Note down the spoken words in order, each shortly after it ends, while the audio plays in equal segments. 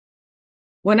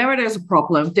Whenever there's a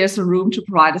problem, there's a room to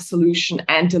provide a solution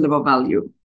and deliver value.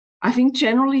 I think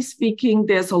generally speaking,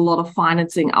 there's a lot of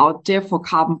financing out there for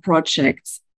carbon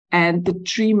projects. And the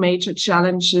three major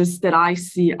challenges that I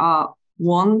see are: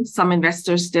 one, some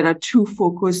investors that are too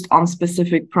focused on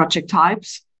specific project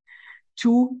types;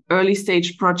 two, early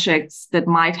stage projects that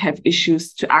might have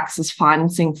issues to access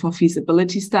financing for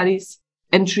feasibility studies;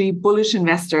 and three, bullish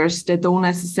investors that don't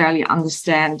necessarily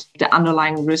understand the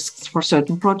underlying risks for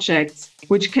certain projects,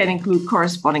 which can include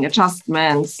corresponding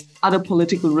adjustments, other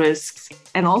political risks,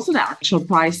 and also the actual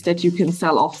price that you can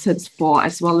sell offsets for,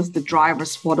 as well as the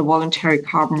drivers for the voluntary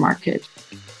carbon market.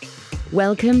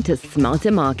 Welcome to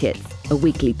Smarter Markets, a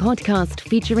weekly podcast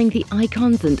featuring the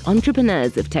icons and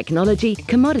entrepreneurs of technology,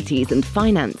 commodities, and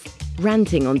finance,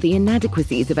 ranting on the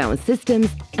inadequacies of our systems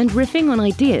and riffing on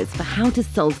ideas for how to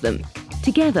solve them.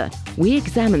 Together, we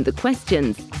examine the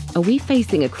questions: are we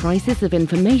facing a crisis of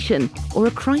information or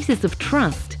a crisis of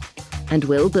trust? And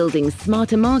will building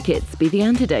smarter markets be the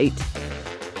antidote?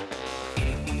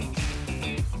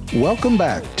 Welcome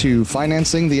back to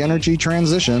Financing the Energy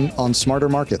Transition on Smarter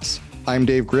Markets. I'm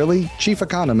Dave Greeley, Chief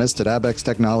Economist at Abex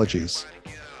Technologies.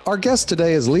 Our guest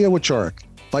today is Leah Wieczorek,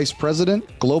 Vice President,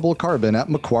 Global Carbon at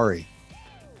Macquarie.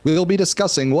 We'll be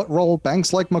discussing what role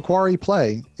banks like Macquarie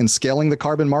play in scaling the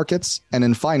carbon markets and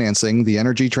in financing the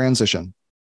energy transition.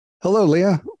 Hello,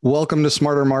 Leah. Welcome to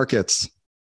Smarter Markets.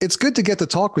 It's good to get to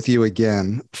talk with you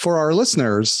again. For our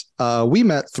listeners, we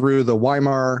met through the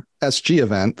Weimar SG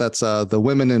event. That's the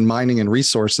Women in Mining and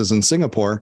Resources in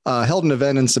Singapore. Held an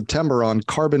event in September on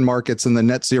carbon markets in the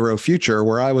net zero future,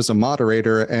 where I was a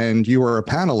moderator and you were a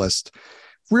panelist.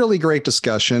 Really great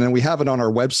discussion, and we have it on our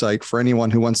website for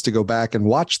anyone who wants to go back and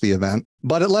watch the event.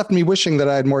 But it left me wishing that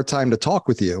I had more time to talk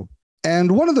with you.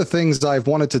 And one of the things I've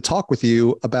wanted to talk with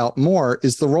you about more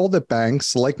is the role that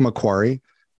banks like Macquarie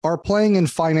are playing in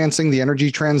financing the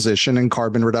energy transition and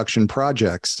carbon reduction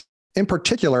projects. In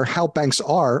particular, how banks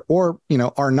are or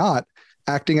are not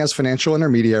acting as financial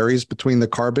intermediaries between the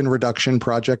carbon reduction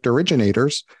project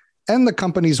originators and the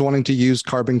companies wanting to use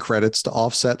carbon credits to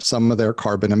offset some of their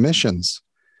carbon emissions.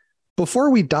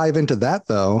 Before we dive into that,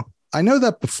 though, I know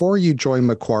that before you joined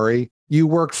Macquarie, you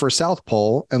worked for South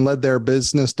Pole and led their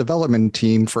business development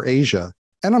team for Asia.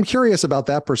 And I'm curious about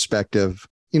that perspective.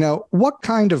 What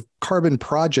kind of carbon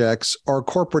projects are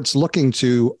corporates looking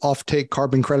to offtake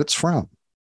carbon credits from?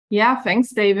 Yeah,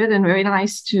 thanks, David, and very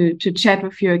nice to chat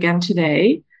with you again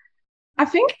today. I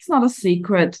think it's not a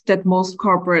secret that most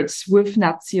corporates with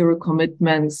net zero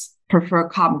commitments prefer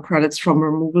carbon credits from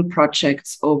removal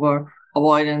projects over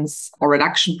avoidance or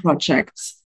reduction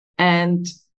projects. And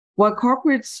while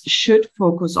corporates should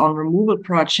focus on removal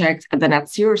projects at the net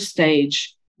zero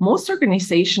stage, most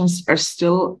organizations are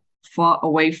still far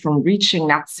away from reaching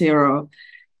net zero.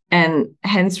 And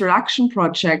hence, reduction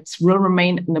projects will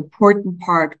remain an important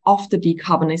part of the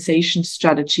decarbonization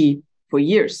strategy for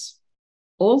years.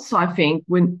 Also, I think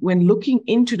when looking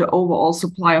into the overall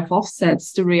supply of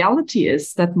offsets, the reality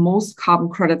is that most carbon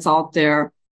credits out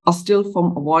there are still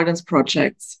from avoidance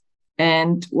projects.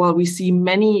 And while we see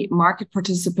many market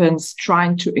participants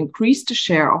trying to increase the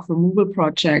share of removal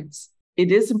projects,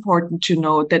 it is important to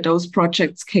note that those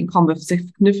projects can come with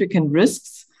significant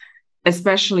risks,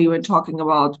 especially when talking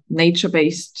about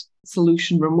nature-based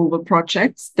solution removal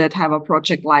projects that have a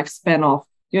project lifespan of,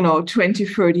 20,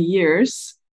 30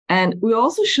 years. And we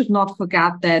also should not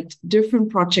forget that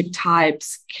different project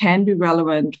types can be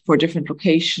relevant for different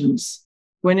locations.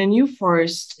 When a new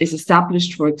forest is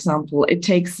established, for example, it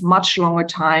takes much longer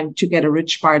time to get a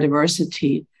rich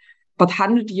biodiversity. But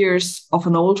 100 years of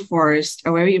an old forest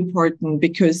are very important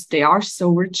because they are so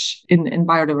rich in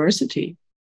biodiversity.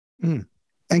 Mm.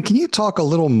 And can you talk a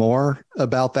little more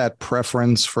about that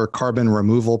preference for carbon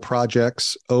removal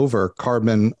projects over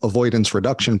carbon avoidance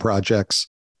reduction projects?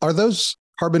 Are those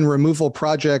carbon removal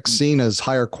projects seen as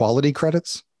higher quality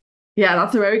credits? Yeah,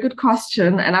 that's a very good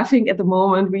question. And I think at the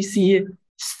moment we see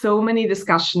so many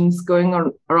discussions going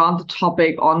on around the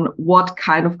topic on what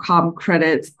kind of carbon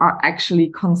credits are actually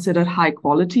considered high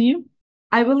quality.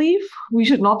 I believe we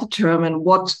should not determine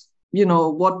what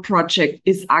project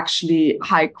is actually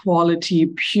high quality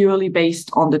purely based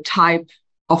on the type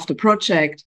of the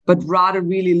project, but rather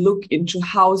really look into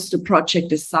how's the project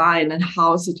designed and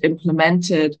how is it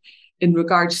implemented in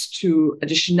regards to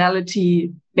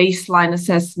additionality, baseline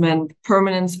assessment,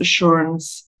 permanence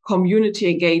assurance, community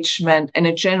engagement, and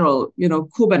in general,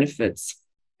 co-benefits.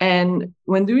 And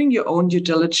when doing your own due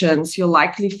diligence, you'll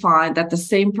likely find that the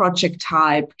same project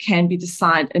type can be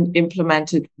designed and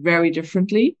implemented very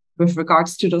differently with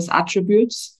regards to those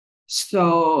attributes.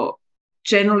 So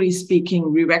generally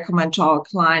speaking, we recommend to our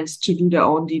clients to do their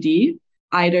own DD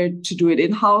either to do it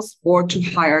in-house or to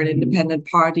hire an independent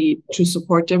party to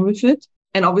support them with it.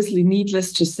 And obviously,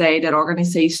 needless to say that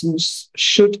organizations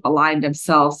should align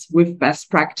themselves with best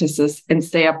practices and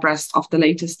stay abreast of the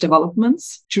latest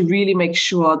developments to really make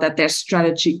sure that their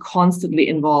strategy constantly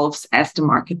evolves as the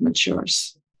market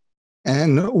matures.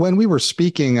 And when we were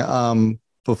speaking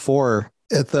before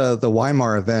at the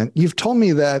Weimar event, you've told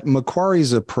me that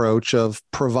Macquarie's approach of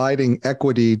providing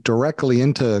equity directly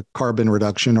into carbon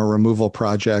reduction or removal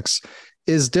projects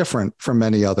is different from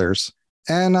many others.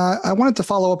 And I wanted to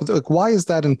follow up with, why is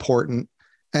that important?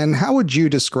 And how would you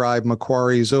describe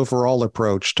Macquarie's overall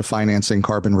approach to financing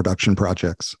carbon reduction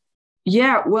projects?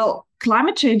 Yeah, well,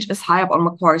 climate change is high up on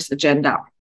Macquarie's agenda,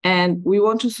 and we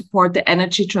want to support the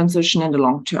energy transition in the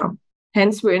long term.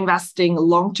 Hence, we're investing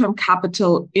long-term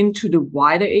capital into the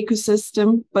wider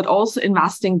ecosystem, but also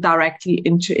investing directly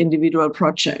into individual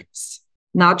projects.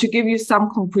 Now, to give you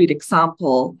some concrete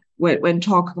example, when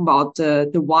talking about the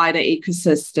wider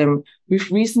ecosystem, we've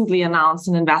recently announced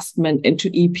an investment into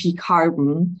EP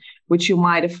Carbon, which you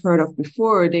might have heard of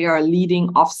before. They are a leading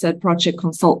offset project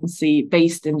consultancy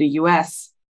based in the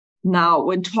US. Now,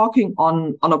 when talking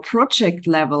on a project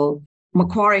level,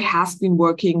 Macquarie has been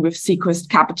working with Sequest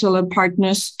Capital and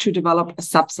partners to develop a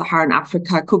sub-Saharan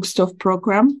Africa cookstove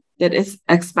program that is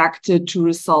expected to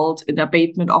result in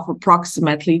abatement of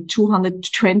approximately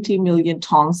 220 million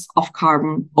tons of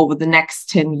carbon over the next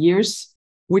 10 years,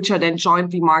 which are then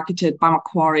jointly marketed by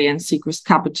Macquarie and Sequest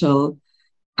Capital.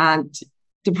 And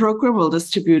the program will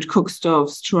distribute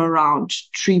cookstoves to around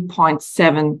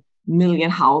 3.7 million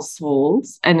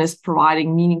households and is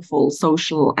providing meaningful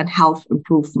social and health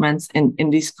improvements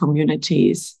in these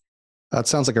communities. That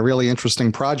sounds like a really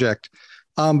interesting project.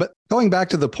 But going back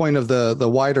to the point of the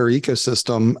wider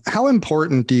ecosystem, how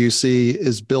important do you see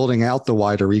is building out the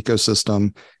wider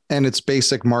ecosystem and its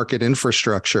basic market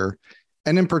infrastructure?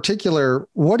 And in particular,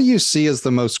 what do you see as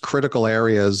the most critical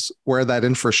areas where that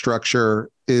infrastructure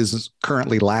is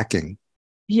currently lacking?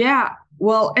 Yeah,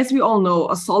 well, as we all know,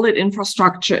 a solid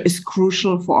infrastructure is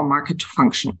crucial for our market to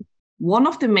function. One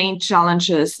of the main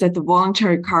challenges that the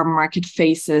voluntary carbon market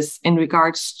faces in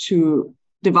regards to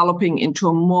developing into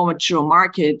a more mature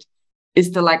market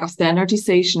is the lack of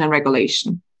standardization and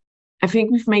regulation. I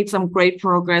think we've made some great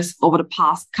progress over the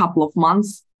past couple of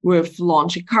months with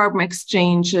launching carbon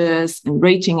exchanges and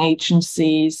rating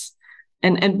agencies,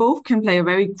 and both can play a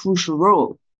very crucial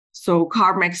role. So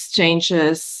carbon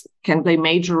exchanges can play a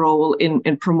major role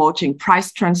in promoting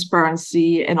price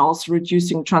transparency and also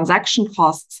reducing transaction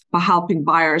costs by helping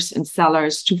buyers and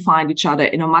sellers to find each other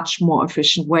in a much more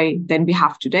efficient way than we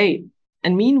have today.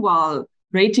 And meanwhile,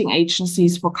 rating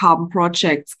agencies for carbon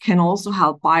projects can also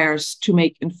help buyers to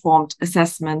make informed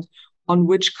assessment on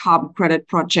which carbon credit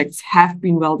projects have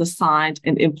been well designed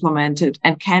and implemented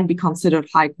and can be considered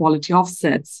high quality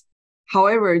offsets.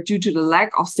 However, due to the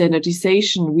lack of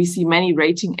standardization, we see many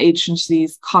rating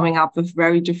agencies coming up with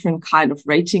very different kind of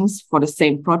ratings for the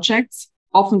same projects.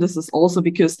 Often this is also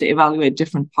because they evaluate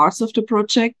different parts of the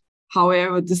project.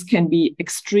 However, this can be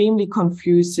extremely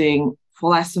confusing for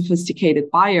less sophisticated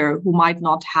buyer who might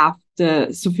not have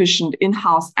the sufficient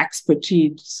in-house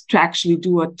expertise to actually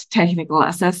do a technical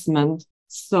assessment.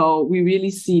 So we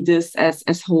really see this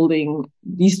as holding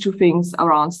these two things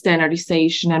around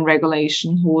standardization and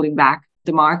regulation, holding back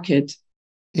the market.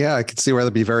 Yeah, I could see where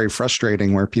that'd be very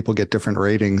frustrating where people get different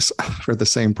ratings for the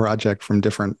same project from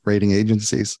different rating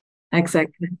agencies.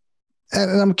 Exactly.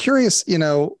 And I'm curious,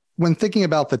 when thinking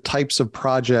about the types of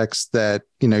projects that,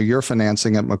 you're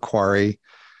financing at Macquarie,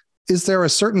 is there a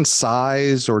certain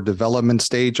size or development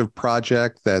stage of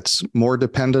project that's more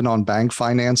dependent on bank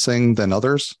financing than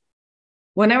others?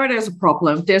 Whenever there's a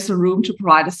problem, there's a room to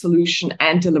provide a solution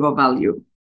and deliver value.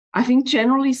 I think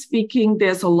generally speaking,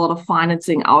 there's a lot of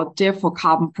financing out there for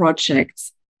carbon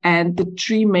projects. And the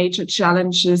three major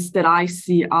challenges that I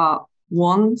see are,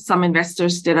 one, some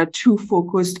investors that are too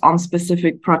focused on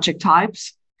specific project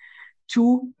types.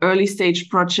 Two, early stage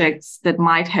projects that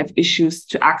might have issues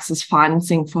to access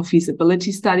financing for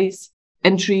feasibility studies.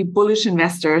 And three, bullish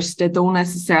investors that don't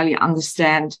necessarily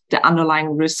understand the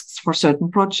underlying risks for certain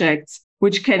projects,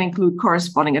 which can include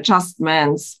corresponding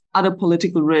adjustments, other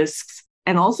political risks,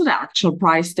 and also the actual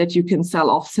price that you can sell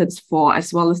offsets for,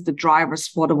 as well as the drivers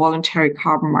for the voluntary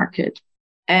carbon market.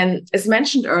 And as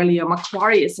mentioned earlier,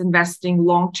 Macquarie is investing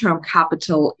long-term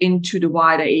capital into the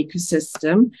wider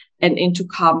ecosystem and into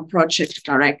carbon projects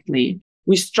directly.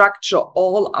 We structure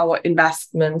all our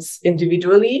investments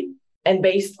individually and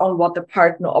based on what the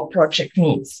partner or project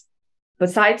needs.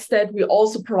 Besides that, we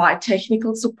also provide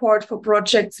technical support for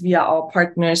projects via our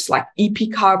partners like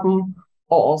EP Carbon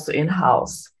or also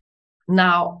in-house.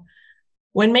 Now,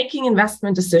 When making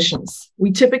investment decisions,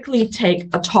 we typically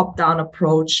take a top-down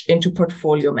approach into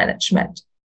portfolio management.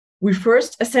 We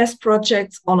first assess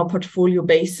projects on a portfolio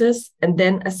basis and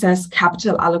then assess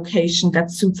capital allocation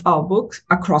that suits our book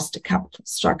across the capital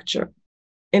structure.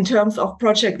 In terms of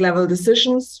project level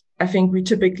decisions, I think we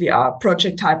typically are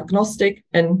project type agnostic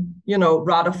and,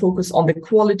 rather focus on the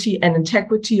quality and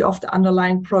integrity of the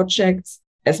underlying projects.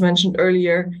 As mentioned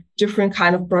earlier, different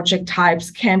kind of project types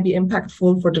can be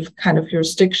impactful for different kind of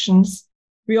jurisdictions.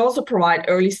 We also provide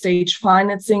early stage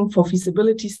financing for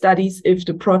feasibility studies if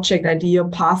the project idea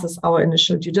passes our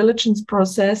initial due diligence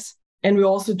process. And we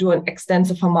also do an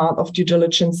extensive amount of due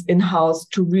diligence in-house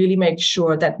to really make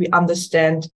sure that we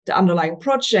understand the underlying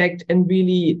project and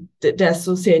really the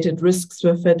associated risks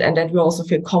with it, and that we also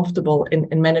feel comfortable in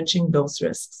managing those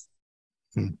risks.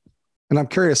 And I'm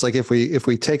curious, like if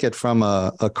we take it from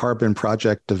a carbon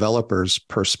project developer's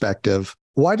perspective,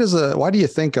 why do you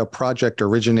think a project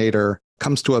originator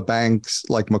comes to a bank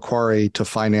like Macquarie to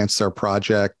finance their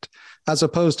project, as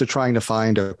opposed to trying to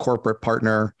find a corporate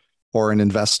partner or an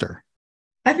investor?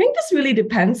 I think this really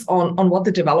depends on what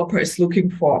the developer is looking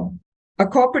for. A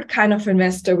corporate kind of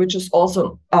investor, which is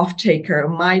also an off-taker,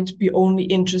 might be only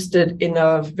interested in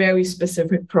a very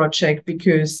specific project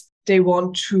because they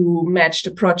want to match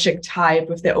the project type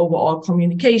with their overall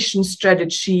communication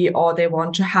strategy, or they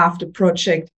want to have the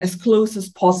project as close as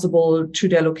possible to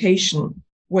their location.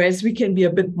 Whereas we can be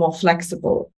a bit more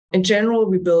flexible. In general,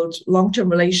 we build long-term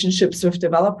relationships with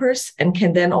developers and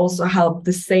can then also help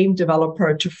the same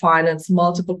developer to finance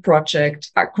multiple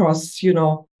projects across,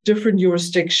 different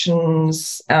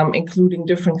jurisdictions, including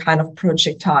different kind of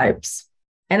project types.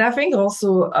 And I think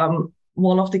also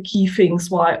one of the key things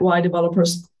why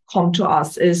developers come to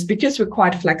us is because we're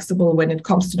quite flexible when it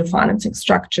comes to the financing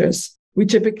structures. We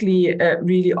typically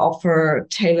really offer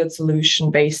tailored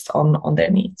solution based on their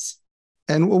needs.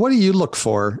 And what do you look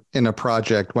for in a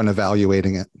project when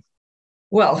evaluating it?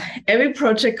 Well, every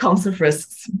project comes with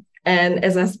risks. And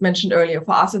as I mentioned earlier,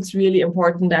 for us, it's really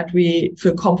important that we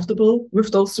feel comfortable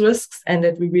with those risks and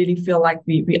that we really feel like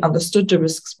we understood the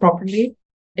risks properly.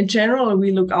 In general,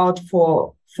 we look out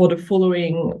for the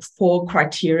following 4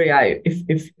 criteria,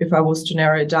 if I was to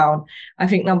narrow it down. I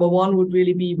think number 1 would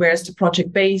really be, where is the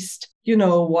project based?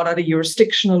 What are the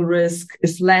jurisdictional risks?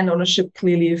 Is land ownership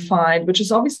clearly defined? Which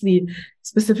is obviously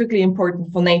specifically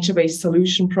important for nature-based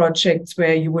solution projects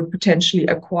where you would potentially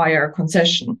acquire a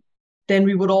concession. Then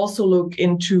we would also look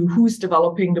into who's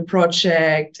developing the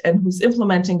project and who's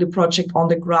implementing the project on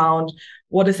the ground.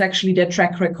 What is actually their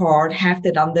track record? Have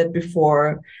they done that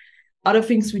before? Other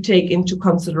things we take into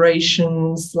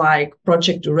considerations like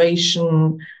project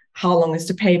duration, how long is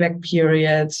the payback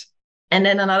period? And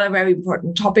then another very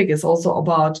important topic is also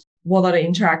about what are the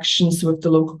interactions with the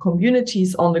local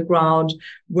communities on the ground,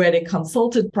 where they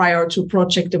consulted prior to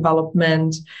project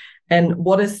development, and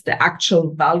what is the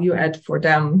actual value add for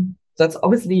them. That's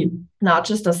obviously not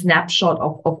just a snapshot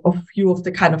of a few of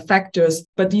the kind of factors,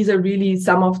 but these are really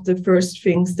some of the first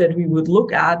things that we would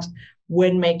look at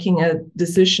when making a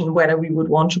decision whether we would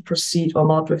want to proceed or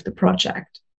not with the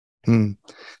project.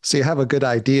 So you have a good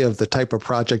idea of the type of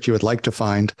project you would like to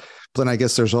find. But then I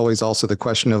guess there's always also the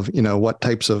question of, what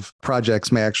types of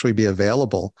projects may actually be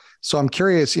available. So I'm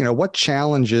curious, what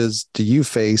challenges do you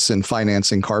face in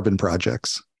financing carbon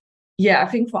projects? Yeah, I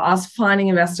think for us, finding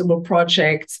investable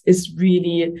projects is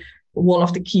really one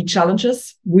of the key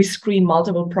challenges. We screen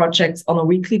multiple projects on a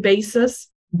weekly basis,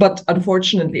 but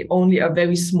unfortunately, only a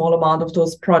very small amount of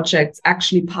those projects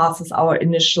actually passes our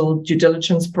initial due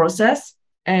diligence process.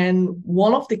 And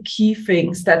one of the key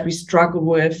things that we struggle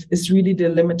with is really the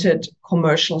limited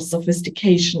commercial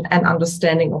sophistication and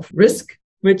understanding of risk,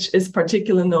 which is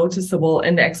particularly noticeable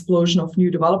in the explosion of new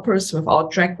developers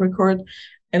without track record,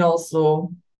 and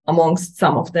also amongst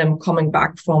some of them coming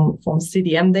back from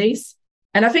CDM days.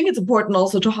 And I think it's important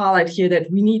also to highlight here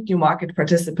that we need new market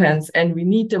participants and we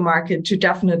need the market to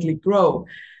definitely grow.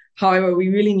 However, we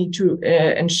really need to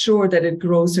ensure that it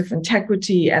grows with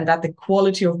integrity and that the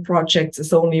quality of projects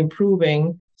is only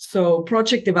improving. So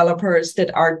project developers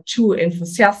that are too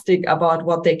enthusiastic about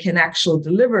what they can actually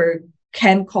deliver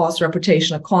can cause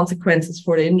reputational consequences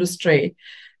for the industry.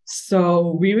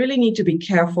 So we really need to be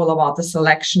careful about the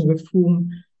selection with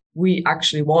whom we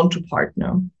actually want to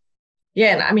partner.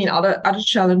 Yeah, and I mean, other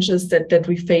challenges that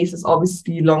we face is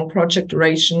obviously long project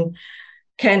duration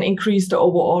can increase the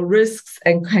overall risks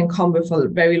and can come with a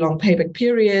very long payback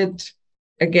period.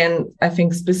 Again, I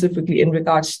think specifically in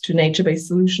regards to nature-based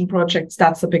solution projects,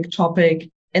 that's a big topic.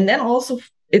 And then also,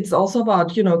 it's also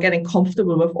about, getting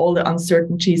comfortable with all the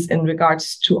uncertainties in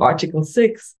regards to Article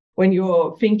 6. When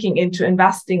you're thinking into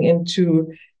investing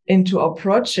into into a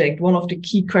project, one of the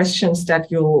key questions that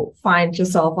you'll find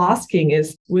yourself asking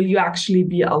is, will you actually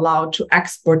be allowed to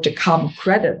export the carbon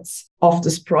credits of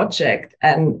this project?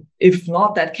 And if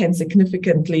not, that can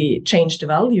significantly change the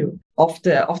value of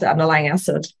the underlying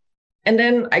asset. And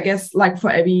then I guess like for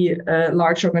every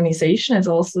large organization, it's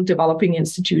also developing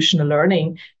institutional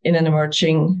learning in an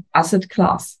emerging asset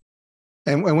class.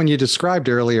 And when you described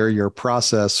earlier your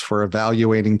process for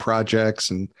evaluating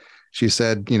projects, and she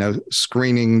said,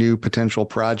 screening new potential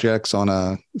projects on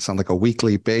a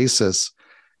weekly basis.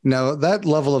 Now, that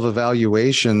level of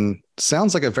evaluation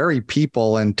sounds like a very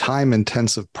people and time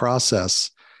intensive process.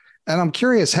 And I'm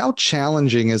curious, how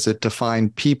challenging is it to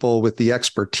find people with the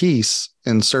expertise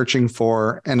in searching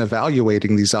for and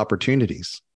evaluating these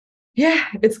opportunities? Yeah,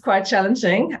 it's quite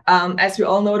challenging. As we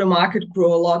all know, the market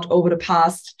grew a lot over the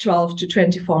past 12 to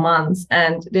 24 months,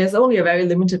 and there's only a very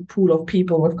limited pool of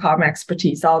people with carbon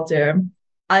expertise out there.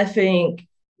 I think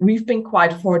we've been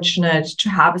quite fortunate to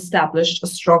have established a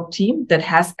strong team that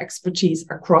has expertise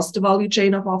across the value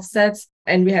chain of offsets,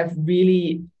 and we have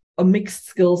really a mixed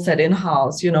skill set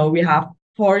in-house. We have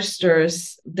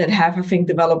foresters that have, I think,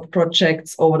 developed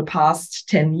projects over the past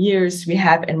 10 years. We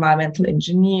have environmental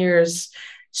engineers,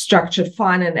 structured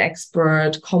finance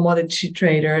expert, commodity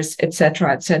traders, et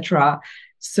cetera, et cetera.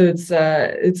 So it's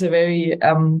a very,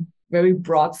 very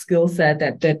broad skill set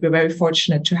that we're very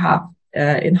fortunate to have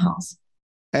in-house.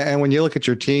 And when you look at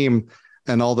your team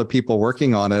and all the people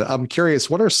working on it, I'm curious,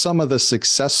 what are some of the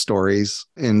success stories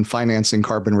in financing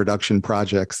carbon reduction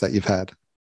projects that you've had?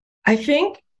 I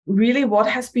think really what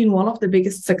has been one of the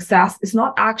biggest success is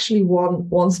not actually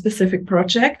one specific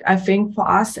project. I think for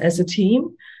us as a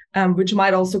team, which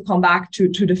might also come back to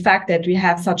the fact that we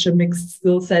have such a mixed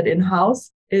skill set in-house,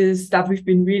 is that we've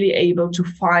been really able to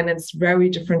finance very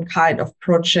different kind of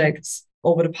projects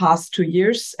over the past 2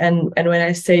 years. And when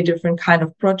I say different kind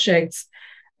of projects,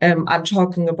 I'm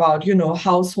talking about,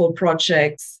 household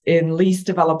projects in least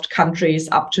developed countries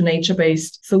up to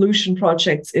nature-based solution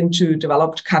projects into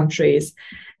developed countries.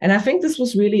 And I think this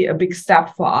was really a big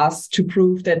step for us to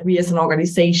prove that we as an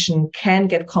organization can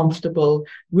get comfortable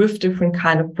with different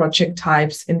kind of project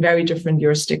types in very different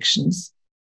jurisdictions.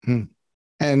 And,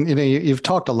 you've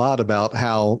talked a lot about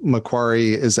how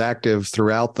Macquarie is active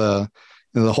throughout the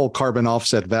whole carbon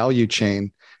offset value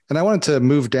chain. And I wanted to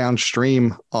move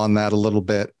downstream on that a little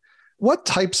bit. What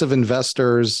types of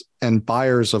investors and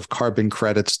buyers of carbon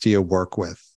credits do you work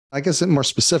with? I guess more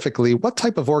specifically, what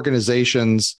type of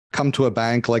organizations come to a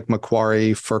bank like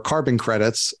Macquarie for carbon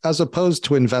credits as opposed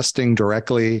to investing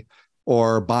directly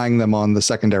or buying them on the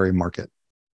secondary market?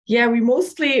 Yeah, we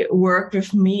mostly work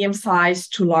with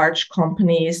medium-sized to large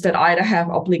companies that either have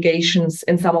obligations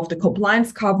in some of the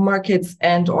compliance carbon markets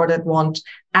and or that want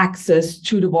access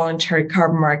to the voluntary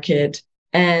carbon market.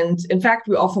 And in fact,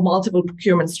 we offer multiple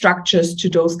procurement structures to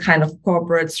those kind of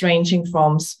corporates, ranging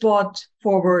from spot,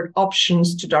 forward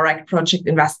options to direct project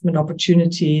investment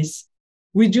opportunities.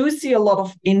 We do see a lot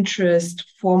of interest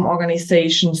from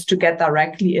organizations to get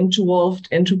directly involved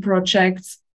into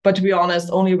projects. But to be honest,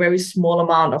 only a very small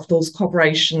amount of those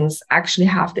corporations actually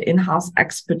have the in-house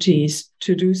expertise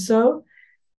to do so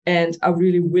and are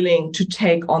really willing to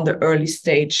take on the early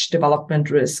stage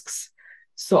development risks.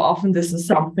 So often this is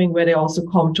something where they also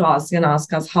come to us and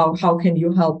ask us, how can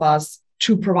you help us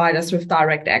to provide us with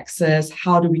direct access?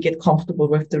 How do we get comfortable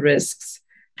with the risks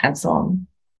and so on?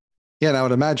 Yeah, and I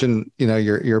would imagine,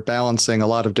 you're balancing a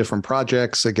lot of different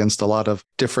projects against a lot of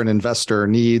different investor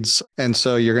needs. And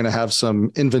so you're going to have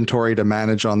some inventory to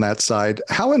manage on that side.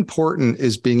 How important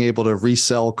is being able to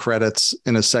resell credits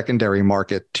in a secondary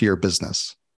market to your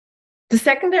business? The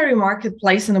secondary market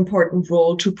plays an important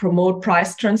role to promote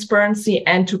price transparency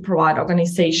and to provide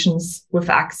organizations with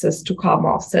access to carbon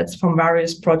offsets from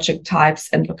various project types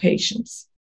and locations.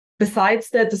 Besides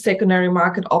that, the secondary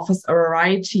market offers a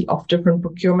variety of different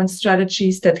procurement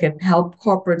strategies that can help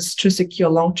corporates to secure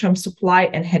long-term supply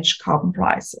and hedge carbon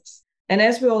prices. And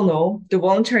as we all know, the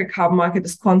voluntary carbon market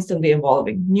is constantly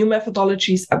evolving. New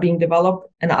methodologies are being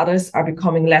developed and others are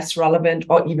becoming less relevant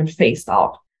or even phased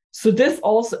out. So this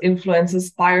also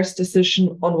influences buyers'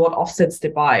 decision on what offsets they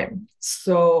buy.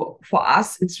 So for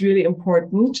us, it's really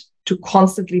important to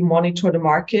constantly monitor the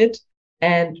market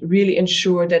and really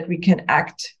ensure that we can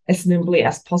act as nimbly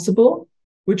as possible,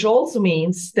 which also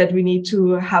means that we need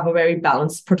to have a very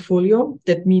balanced portfolio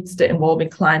that meets the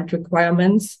evolving client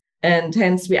requirements. And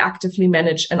hence, we actively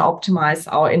manage and optimize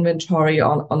our inventory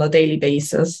on a daily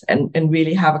basis and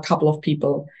really have a couple of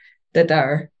people that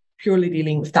are purely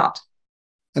dealing with that.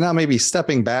 And now maybe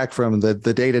stepping back from the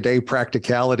day-to-day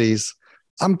practicalities,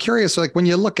 I'm curious, like when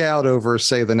you look out over,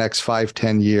 say, the next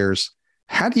 5-10 years,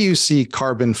 How do you see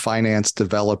carbon finance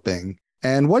developing?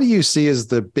 And what do you see as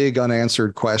the big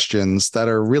unanswered questions that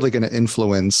are really going to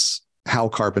influence how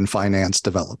carbon finance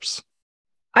develops?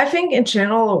 I think in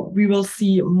general, we will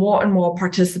see more and more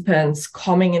participants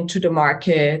coming into the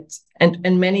market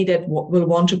and many that will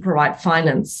want to provide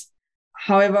finance.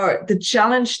 However, the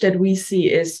challenge that we see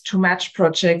is to match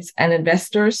projects and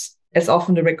investors, as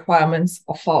often the requirements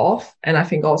are far off. And I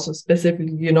think also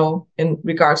specifically, in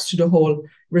regards to the whole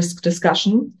risk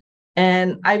discussion.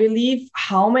 And I believe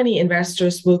how many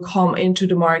investors will come into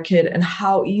the market and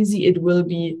how easy it will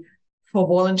be for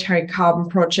voluntary carbon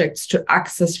projects to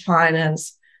access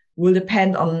finance will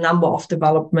depend on a number of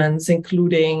developments,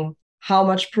 including how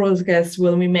much progress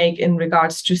will we make in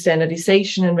regards to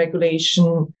standardization and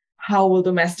regulation. How will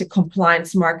domestic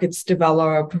compliance markets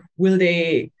develop? Will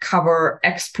they cover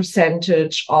X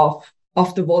percentage of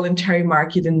the voluntary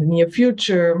market in the near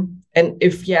future? And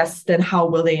if yes, then how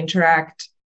will they interact?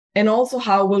 And also,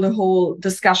 how will the whole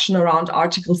discussion around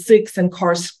Article 6 and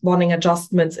corresponding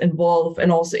adjustments involve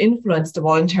and also influence the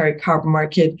voluntary carbon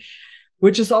market,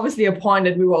 which is obviously a point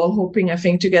that we were all hoping, I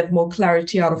think, to get more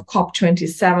clarity out of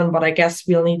COP27. But I guess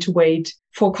we'll need to wait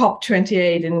for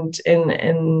COP28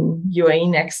 in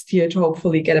UAE next year to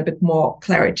hopefully get a bit more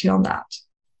clarity on that.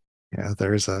 Yeah,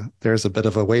 there's a bit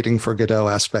of a waiting for Godot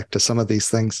aspect to some of these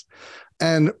things.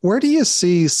 And where do you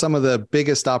see some of the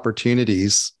biggest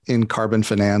opportunities in carbon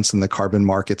finance and the carbon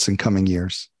markets in coming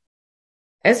years?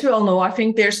 As we all know, I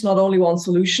think there's not only one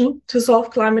solution to solve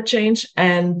climate change,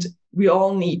 and we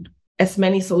all need as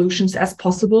many solutions as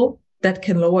possible that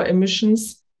can lower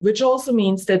emissions, which also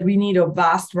means that we need a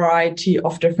vast variety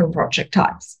of different project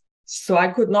types. So I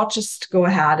could not just go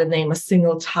ahead and name a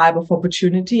single type of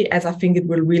opportunity, as I think it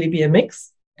will really be a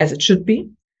mix, as it should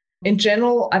be. In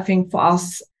general, I think for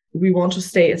us, we want to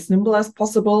stay as nimble as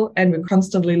possible, and we're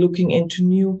constantly looking into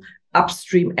new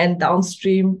upstream and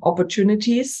downstream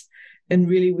opportunities, and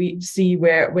really we see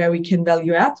where we can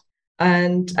value add.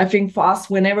 And I think for us,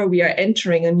 whenever we are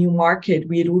entering a new market,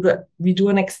 we do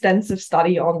an extensive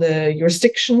study on the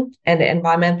jurisdiction and the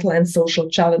environmental and social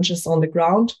challenges on the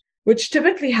ground, which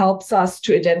typically helps us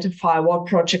to identify what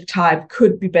project type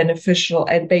could be beneficial.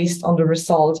 And based on the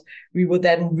result, we will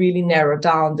then really narrow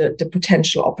down the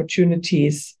potential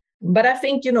opportunities. But I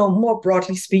think, more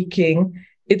broadly speaking,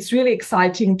 it's really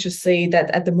exciting to say that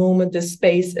at the moment, this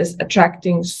space is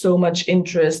attracting so much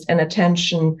interest and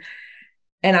attention.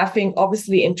 And I think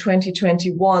obviously in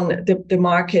 2021, the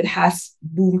market has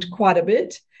boomed quite a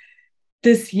bit.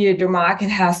 This year, the market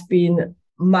has been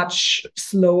much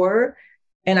slower.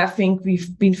 And I think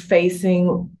we've been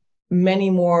facing many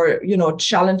more,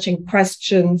 challenging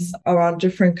questions around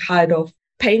different kind of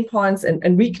pain points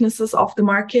and weaknesses of the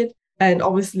market. And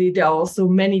obviously, there are also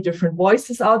many different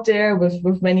voices out there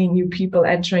with many new people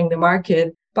entering the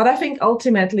market. But I think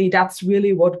ultimately that's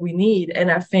really what we need.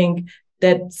 And I think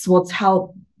that's what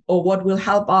will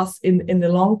help us in the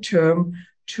long term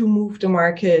to move the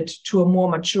market to a more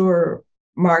mature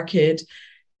market.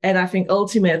 And I think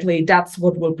ultimately that's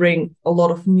what will bring a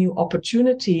lot of new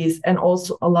opportunities and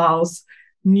also allows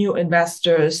new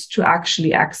investors to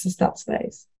actually access that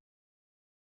space.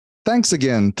 Thanks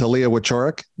again to Leah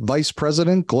Wieczorek, Vice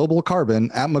President Global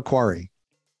Carbon at Macquarie.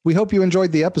 We hope you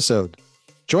enjoyed the episode.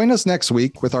 Join us next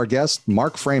week with our guest,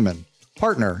 Mark Freeman,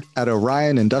 partner at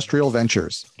Orion Industrial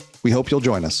Ventures. We hope you'll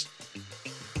join us.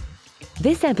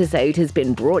 This episode has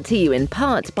been brought to you in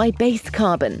part by Base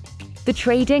Carbon. The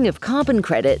trading of carbon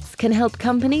credits can help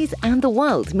companies and the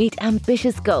world meet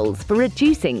ambitious goals for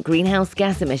reducing greenhouse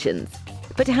gas emissions.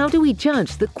 But how do we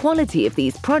judge the quality of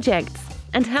these projects?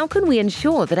 And how can we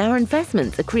ensure that our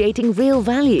investments are creating real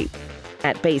value?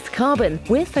 At Base Carbon,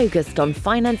 we're focused on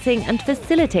financing and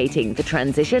facilitating the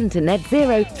transition to net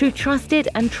zero through trusted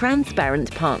and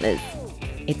transparent partners.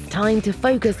 It's time to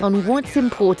focus on what's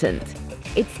important.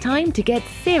 It's time to get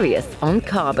serious on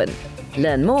carbon.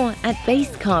 Learn more at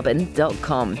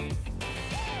basecarbon.com.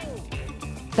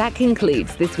 That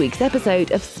concludes this week's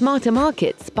episode of Smarter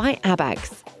Markets by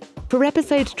Abax. For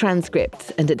episode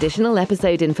transcripts and additional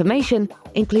episode information,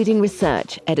 including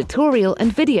research, editorial,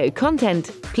 and video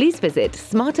content, please visit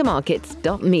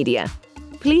smartermarkets.media.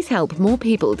 Please help more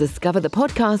people discover the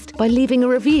podcast by leaving a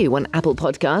review on Apple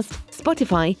Podcasts,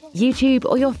 Spotify, YouTube,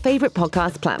 or your favorite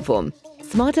podcast platform.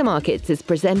 Smarter Markets is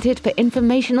presented for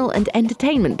informational and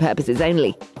entertainment purposes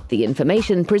only. The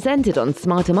information presented on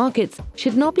Smarter Markets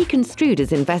should not be construed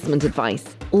as investment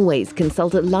advice. Always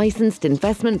consult a licensed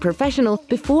investment professional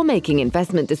before making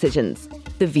investment decisions.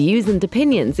 The views and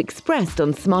opinions expressed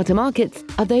on Smarter Markets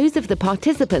are those of the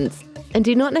participants and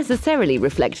do not necessarily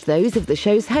reflect those of the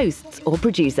show's hosts or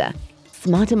producer.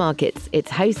 Smarter Markets,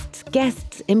 its hosts,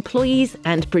 guests, employees,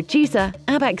 and producer,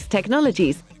 Abaxx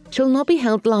Technologies, shall not be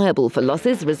held liable for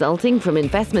losses resulting from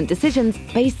investment decisions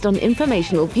based on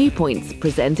informational viewpoints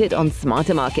presented on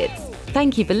Smarter Markets.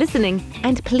 Thank you for listening,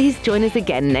 and please join us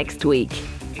again next week.